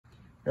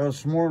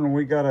This morning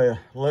we got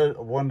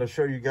one to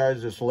show you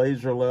guys this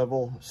laser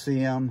level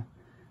CM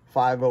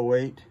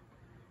 508.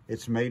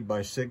 It's made by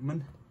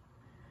Cigman,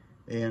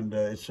 and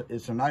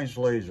it's a nice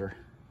laser.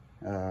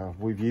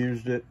 We've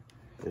used it.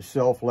 It's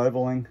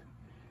self-leveling,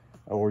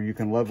 or you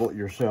can level it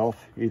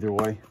yourself, either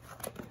way.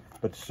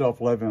 But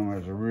self-leveling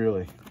is a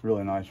really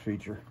nice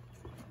feature.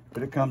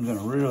 But it comes in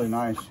a really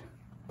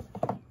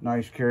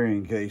nice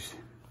carrying case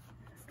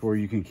to where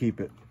you can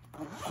keep it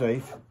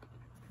safe.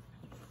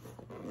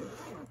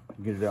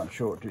 Get it out and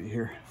show it to you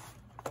here.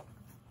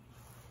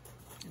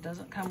 It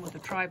doesn't come with a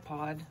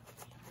tripod.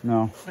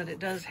 No. But it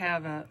does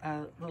have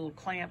a little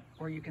clamp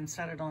where you can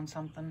set it on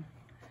something.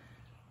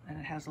 And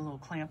it has a little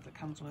clamp that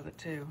comes with it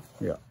too.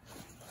 Yeah.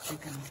 You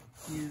can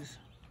use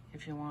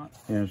if you want.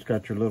 And it's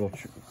got your little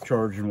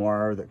charging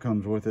wire that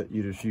comes with it.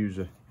 You just use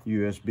a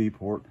USB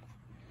port.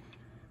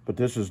 But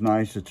this is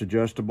nice. It's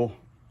adjustable.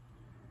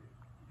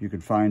 You can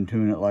fine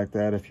tune it like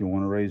that if you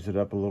want to raise it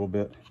up a little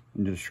bit.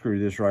 And just screw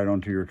this right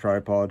onto your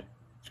tripod.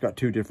 It's got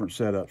two different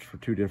setups for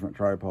two different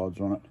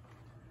tripods on it.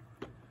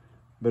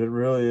 But it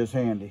really is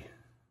handy.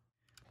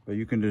 But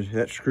you can just,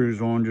 that screws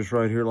on just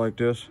right here like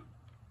this.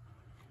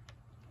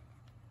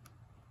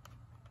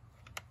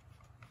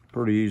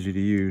 Pretty easy to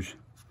use.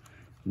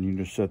 And you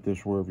can just set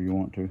this wherever you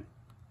want to.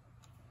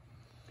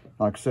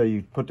 Like I say,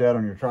 you put that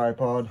on your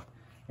tripod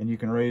and you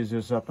can raise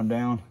this up and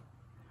down.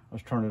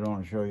 Let's turn it on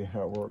and show you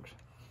how it works.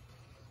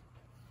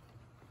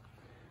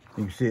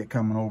 You can see it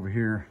coming over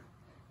here,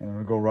 and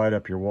it'll go right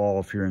up your wall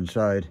if you're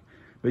inside.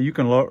 But you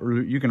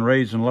can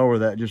raise and lower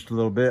that just a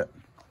little bit.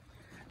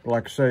 But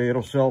like I say,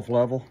 it'll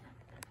self-level.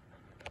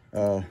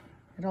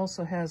 It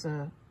also has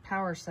a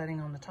power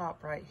setting on the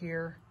top right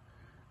here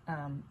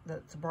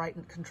that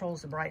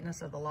controls the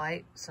brightness of the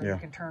light, so you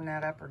can turn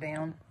that up or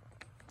down.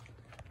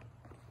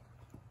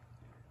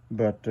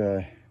 But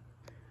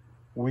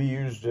we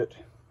used it,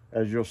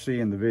 as you'll see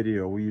in the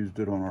video, we used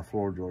it on our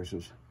floor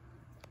joists.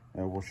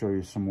 We'll show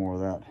you some more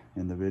of that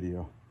in the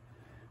video.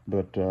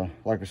 But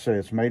like I say,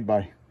 it's made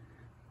by,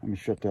 let me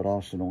shut that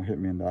off so don't hit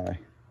me in the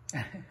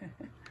eye.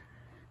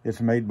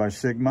 It's made by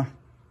Cigman.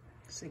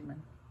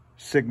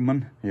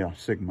 Yeah,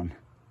 Cigman.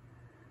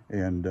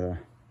 And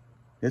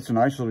it's a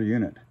nice little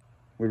unit.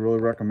 We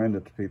really recommend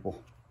it to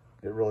people.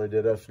 It really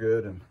did us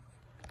good. And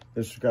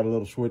this has got a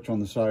little switch on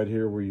the side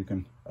here where you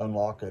can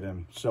unlock it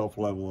and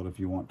self-level it if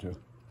you want to.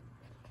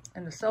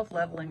 And the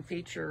self-leveling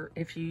feature,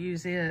 if you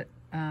use it,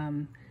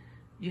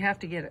 you have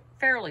to get it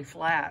fairly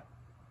flat.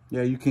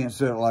 Yeah, you can't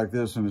set it like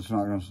this and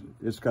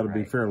it's got to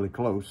be fairly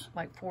close.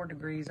 Like 4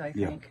 degrees, I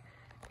think.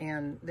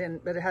 And then,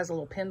 but it has a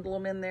little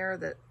pendulum in there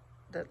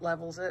that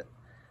levels it.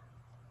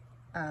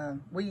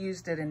 We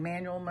used it in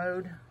manual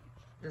mode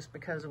just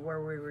because of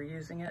where we were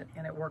using it,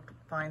 and it worked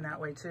fine that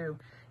way too.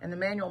 And the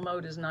manual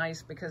mode is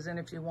nice because then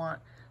if you want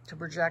to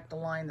project a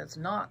line that's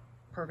not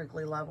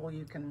perfectly level,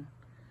 you can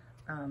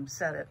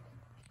set it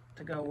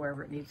to go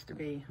wherever it needs to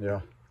be.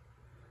 Yeah,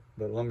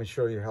 but let me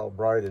show you how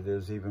bright it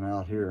is even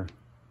out here.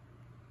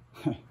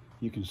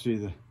 You can see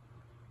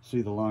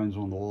the lines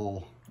on the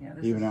wall,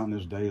 even out in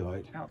this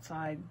daylight.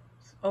 Outside,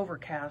 it's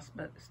overcast,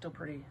 but it's still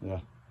pretty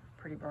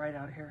bright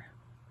out here.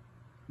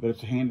 But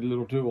it's a handy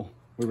little tool.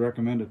 We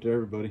recommend it to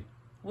everybody.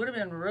 Would have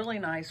been really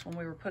nice when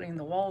we were putting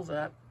the walls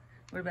up.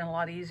 Would have been a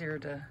lot easier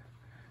to,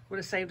 would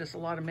have saved us a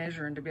lot of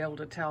measuring to be able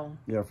to tell.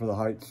 Yeah, for the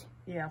heights.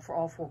 Yeah, for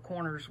all 4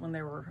 corners when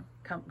they were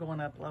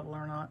going up level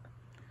or not.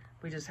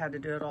 We just had to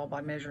do it all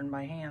by measuring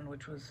by hand,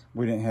 which was...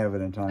 We didn't have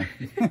it in time.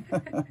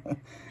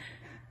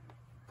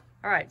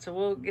 All right, so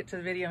we'll get to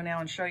the video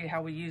now and show you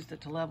how we used it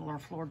to level our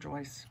floor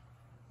joists.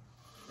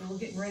 And we're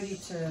getting ready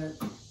to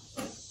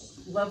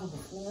level the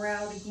floor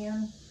out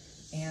again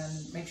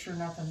and make sure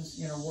nothing's,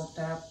 warped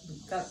up.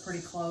 We've got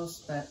pretty close,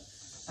 but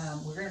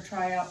we're gonna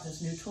try out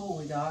this new tool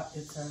we got.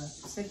 It's a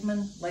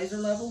Cigman laser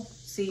level,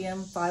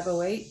 CM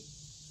 508.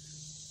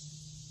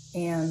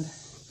 And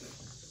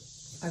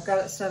I've got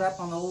it set up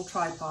on a little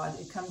tripod.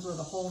 It comes with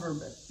a holder,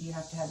 but you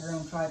have to have your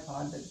own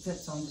tripod, but it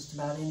fits on just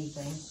about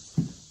anything.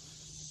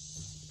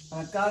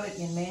 I've got it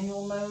in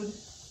manual mode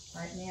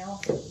right now,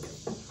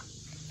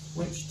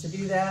 which to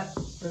do that,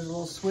 there's a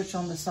little switch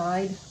on the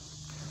side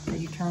that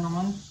you turn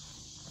on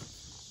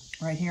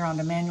right here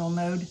onto manual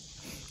mode.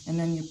 And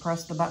then you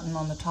press the button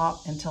on the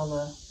top until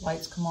the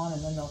lights come on,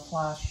 and then they'll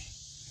flash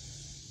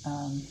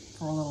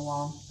for a little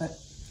while. But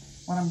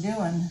what I'm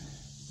doing,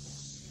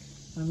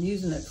 what I'm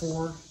using it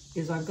for,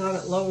 is I've got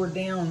it lowered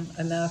down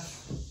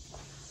enough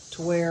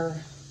to where,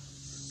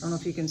 I don't know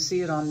if you can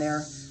see it on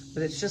there,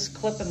 but it's just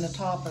clipping the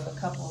top of a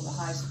couple of the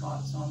high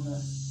spots on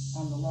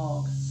the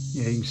log.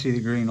 Yeah, you can see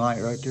the green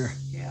light right there.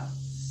 Yeah,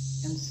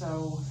 and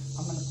so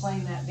I'm gonna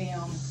plane that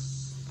down.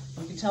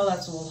 You can tell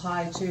that's a little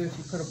high too. If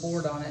you put a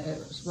board on it,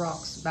 it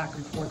rocks back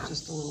and forth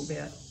just a little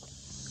bit.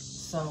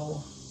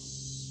 So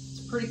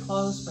it's pretty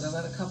close, but I've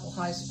got a couple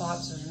high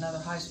spots. There's another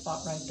high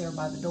spot right there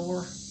by the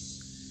door.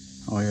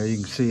 Oh yeah, you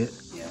can see it.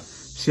 Yeah.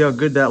 See how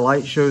good that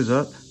light shows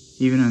up,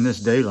 even in this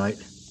daylight?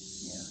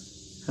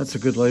 Yeah. That's a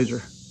good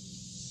laser.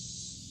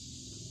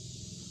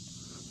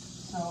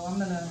 So I'm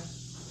gonna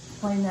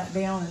plane that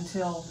down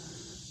until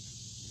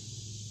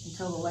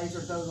until the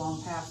laser goes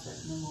on past it,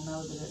 and then we'll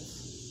know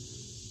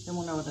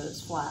that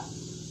it's flat.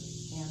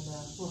 And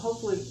we're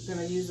hopefully going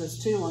to use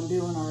this too on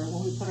doing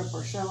when we put up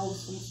our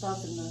shelves and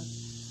stuff in the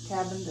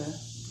cabin to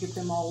get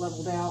them all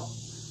leveled out.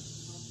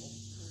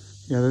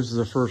 Yeah, this is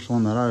the first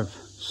one that I've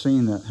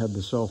seen that had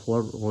the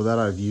self-level, or that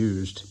I've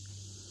used,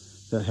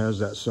 that has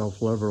that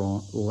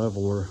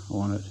self-leveler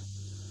on it.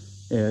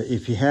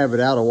 If you have it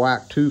out of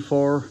whack too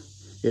far,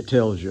 it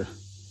tells you.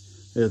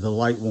 The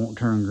light won't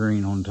turn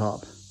green on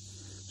top.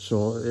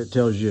 So it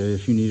tells you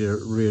if you need to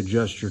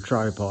readjust your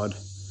tripod,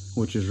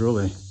 which is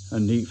really a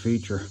neat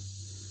feature.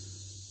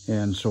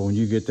 And so when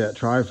you get that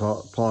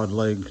tripod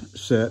leg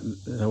set,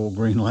 the old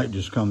green light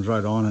just comes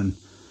right on and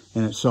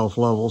it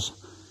self-levels.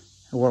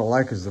 And what I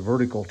like is the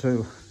vertical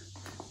too.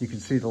 You can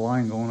see the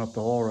line going up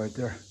the wall right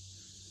there.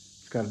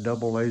 It's got a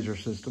double laser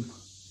system.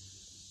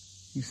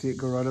 You see it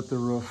go right up the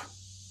roof.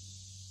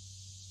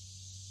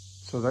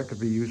 So that could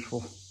be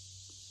useful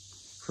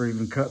for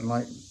even cutting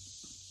light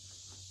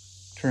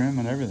trim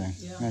and everything.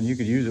 Yeah. And you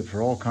could use it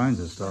for all kinds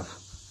of stuff.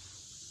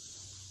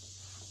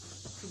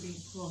 Could be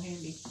real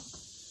handy.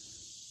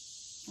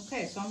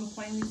 Okay, so I'm gonna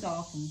plane these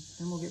off and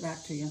then we'll get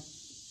back to you.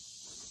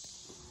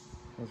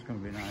 That's gonna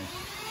be nice.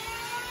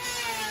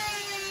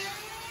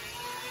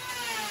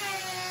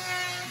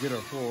 Get our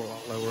floor a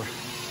lot lower.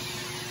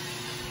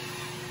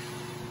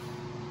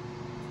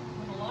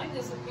 When the line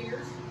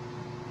disappears,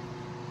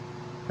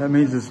 That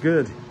means it's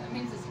good. that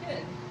means it's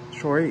good.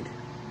 Sweet.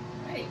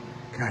 Right.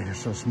 God, you're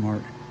so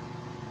smart.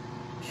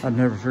 I'd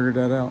never figured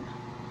that out.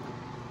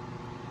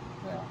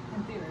 Well,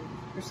 in theory,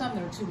 there's some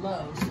that are too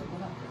low, so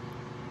we'll have to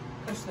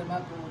push them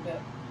up a little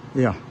bit.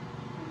 Yeah,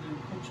 When you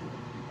put your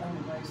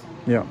underbase on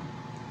it. yeah.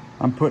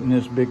 I'm putting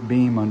this big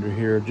beam under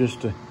here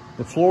just to,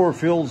 the floor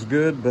feels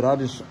good, but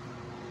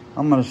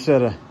I'm gonna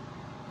set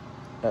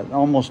an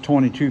almost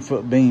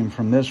 22-foot beam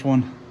from this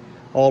one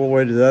all the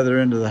way to the other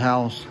end of the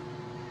house.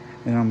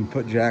 And I'm gonna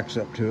put jacks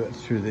up to it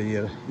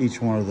through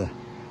each one of the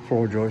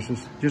floor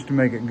joists, just to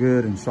make it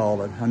good and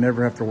solid. I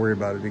never have to worry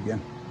about it again.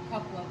 A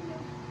couple of them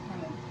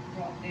kind of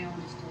drop down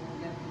just a little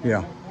bit.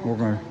 Yeah,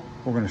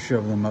 we're gonna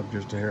shove them up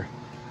just a hair.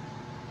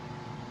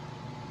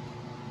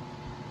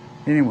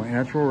 Anyway,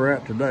 that's where we're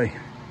at today.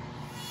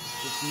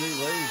 This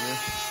new laser,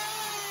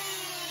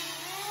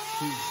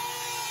 she's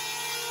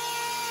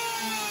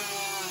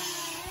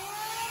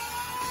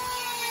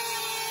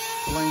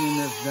planing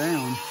this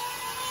down.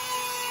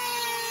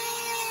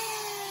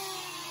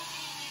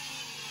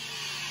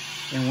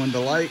 And when the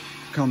light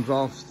comes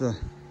off the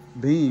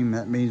beam,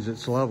 that means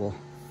it's level.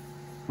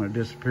 When it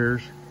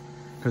disappears,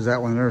 because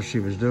that one there she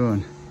was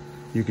doing,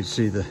 you could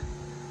see the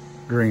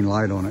green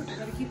light on it. You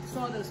gotta keep the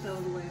sawdust out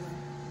of the way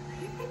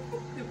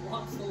though. It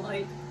blocks the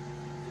light.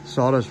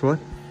 Sawdust what?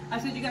 I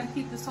said you gotta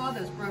keep the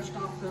sawdust brushed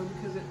off though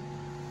because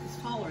it's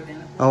taller than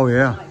it. Oh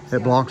yeah, The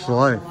it blocks the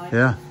light.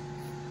 Yeah.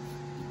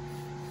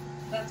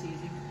 That's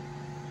easy.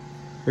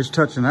 It's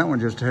touching that one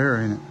just a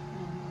hair, ain't it?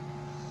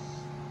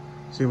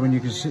 See, when you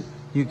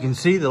can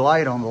see the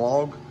light on the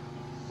log.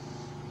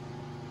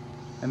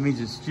 That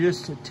means it's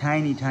just a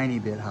tiny, tiny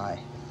bit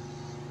high.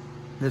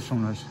 This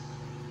one was.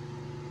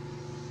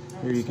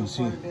 Here you can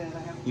see.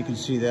 You can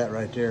see that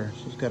right there.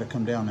 So it's got to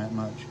come down that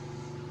much.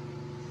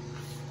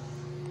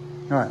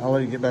 All right, I'll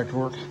let you get back to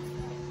work.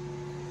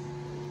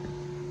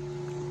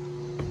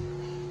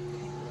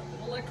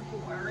 Electrical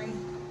wiring.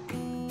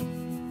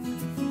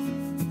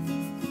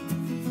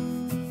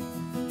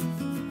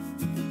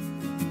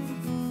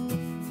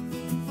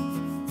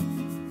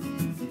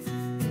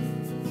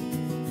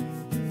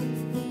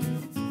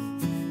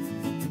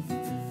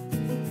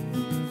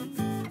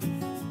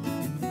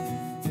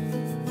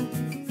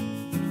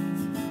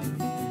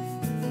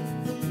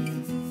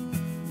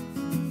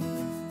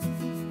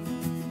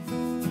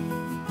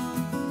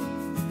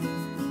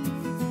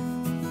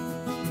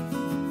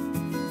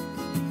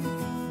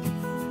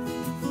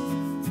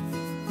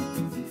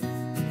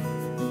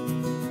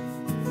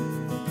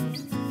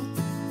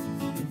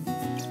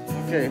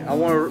 Okay, I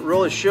want to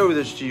really show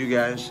this to you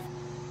guys.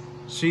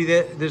 See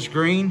that this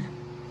green?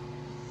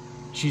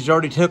 She's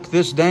already took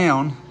this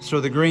down, so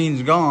the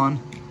green's gone.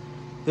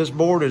 This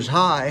board is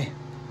high.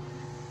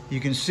 You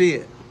can see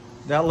it.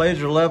 That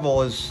laser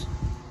level is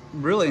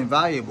really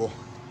invaluable.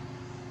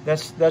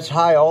 That's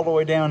high all the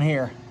way down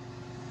here.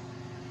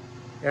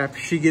 After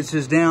she gets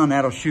this down,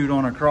 that'll shoot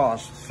on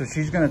across. So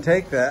she's going to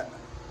take that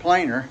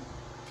planer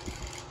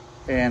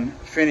and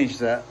finish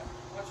that.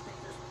 Watch me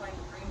just plane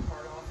the green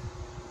part off.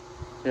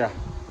 Yeah.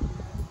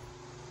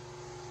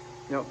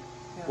 Yep.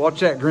 Watch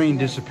that green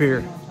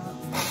disappear.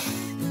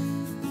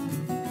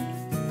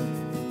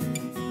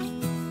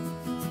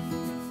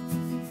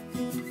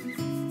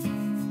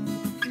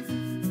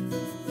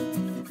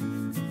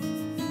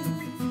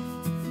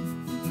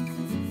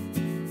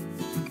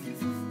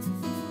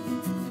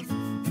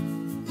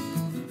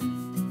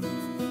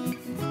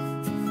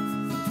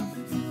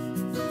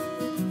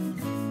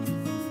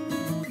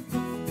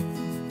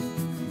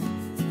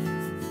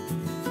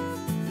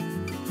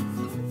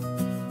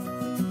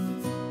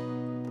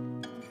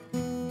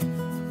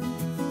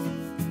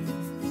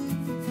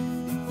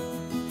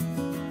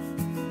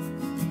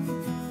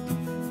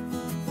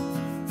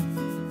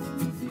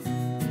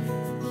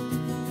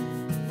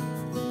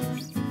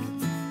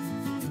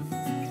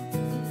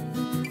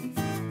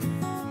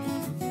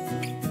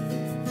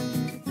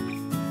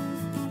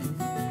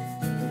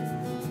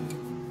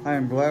 I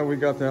am glad we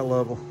got that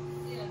level.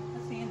 Yeah,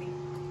 that's handy.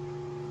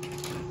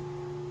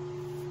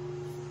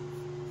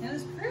 And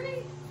it's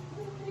pretty.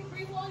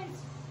 Pretty lines.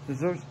 Is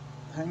there,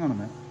 hang on a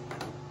minute.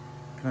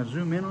 Can I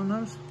zoom in on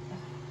those?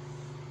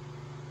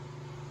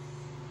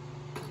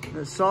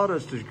 The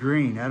sawdust is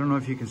green. I don't know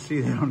if you can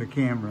see that on the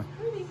camera.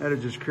 Pretty. That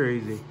is just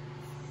crazy.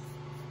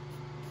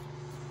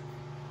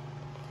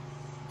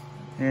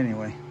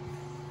 Anyway.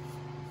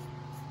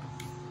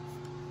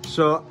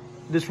 So,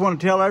 just want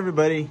to tell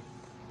everybody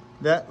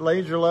that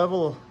laser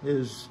level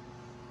is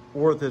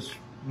worth its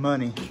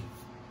money.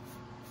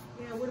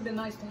 Yeah, it would have been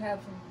nice to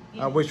have from.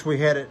 I wish we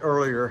had it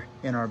earlier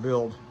in our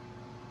build.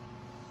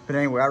 But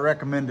anyway, I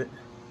recommend it.